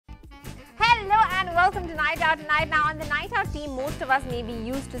welcome to Night Out Tonight. Now, on the Night Out team, most of us may be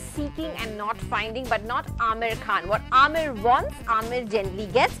used to seeking and not finding, but not Aamir Khan. What Aamir wants, Aamir generally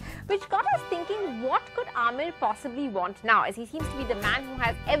gets, which got us thinking, what could Aamir possibly want now, as he seems to be the man who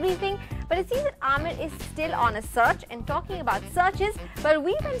has everything. But it seems that Aamir is still on a search, and talking about searches, well,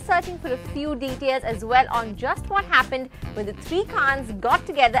 we've been searching for a few details as well on just what happened when the three Khans got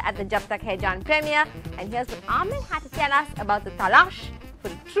together at the Jab Tak Hai Jaan premiere. And here's what Aamir had to tell us about the Talaash for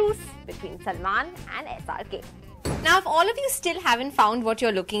a truce between Salman and SRK. Now, if all of you still haven't found what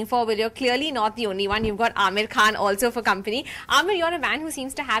you're looking for, well, you're clearly not the only one. You've got Aamir Khan also for company. Aamir, you're a man who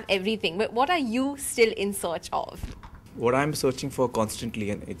seems to have everything, but what are you still in search of? What I'm searching for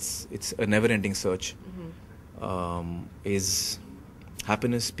constantly, and it's a never-ending search, is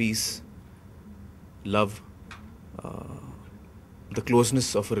happiness, peace, love, the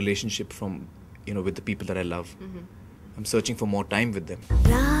closeness of a relationship from, with the people that I love. I'm searching for more time with them.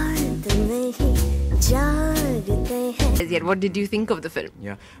 What did you think of the film?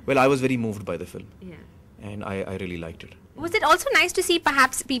 Yeah, well, I was very moved by the film. Yeah. And I really liked it. Was it also nice to see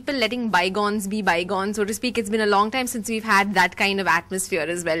perhaps people letting bygones be bygones, so to speak? It's been a long time since we've had that kind of atmosphere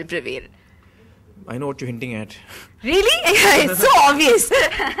as well prevail. I know what you're hinting at. Really? It's so obvious.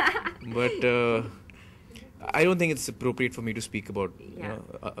 But I don't think it's appropriate for me to speak about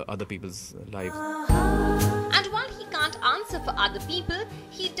other people's lives. And while he can't answer for other people,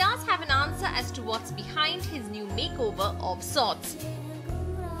 he does have an answer as to what's behind his new makeover of sorts.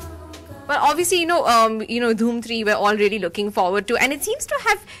 Well, obviously, Dhoom 3 we're all really looking forward to, and it seems to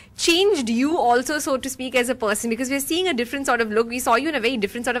have changed you also, so to speak, as a person, because we're seeing a different sort of look. We saw you in a very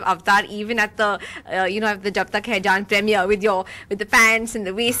different sort of avatar, even at the, at the Jab Tak Hai Jaan premiere with the pants and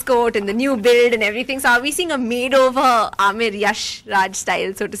the waistcoat and the new build and everything. So, are we seeing a made-over Aamir Yash Raj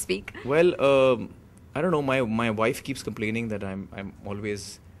style, so to speak? Well, I don't know. My wife keeps complaining that I'm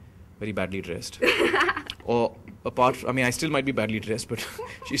always very badly dressed. Or I still might be badly dressed, but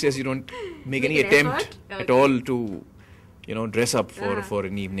she says you don't make any attempt at all to, dress up for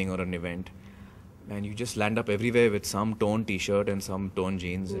an evening or an event. And you just land up everywhere with some torn t-shirt and some torn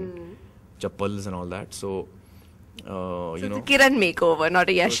jeans and chappals and all that. So, it's a Kiran makeover, not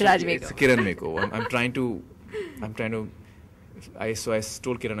a Yash Raj makeover. It's a Kiran makeover. I'm trying to, I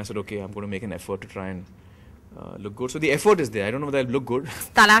told Kiran, I said, okay, I'm going to make an effort to try and look good. So the effort is there. I don't know whether I'll look good.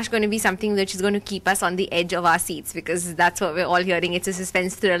 Talaash going to be something which is going to keep us on the edge of our seats, because that's what we're all hearing. It's a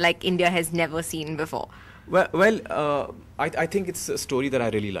suspense thriller like India has never seen before. Well, I think it's a story that I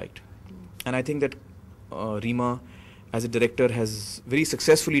really liked. And I think that Reema, as a director, has very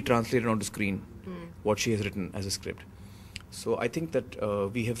successfully translated onto screen what she has written as a script. So I think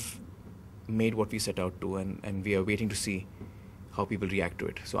that we have made what we set out to, and we are waiting to see how people react to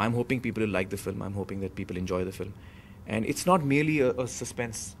it. So I'm hoping people will like the film. I'm hoping that people enjoy the film. And it's not merely a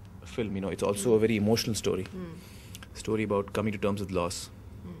suspense film, it's also a very emotional story. Story about coming to terms with loss.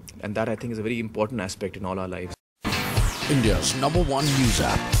 And that, I think, is a very important aspect in all our lives. India's #1 news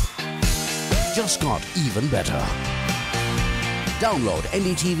app just got even better. Download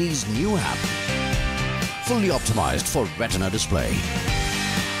NDTV's new app. Fully optimized for retina display.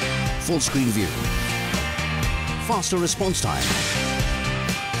 Full screen view. Faster response time,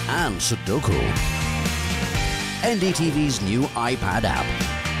 and Sudoku. NDTV's new iPad app.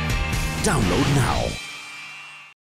 Download now.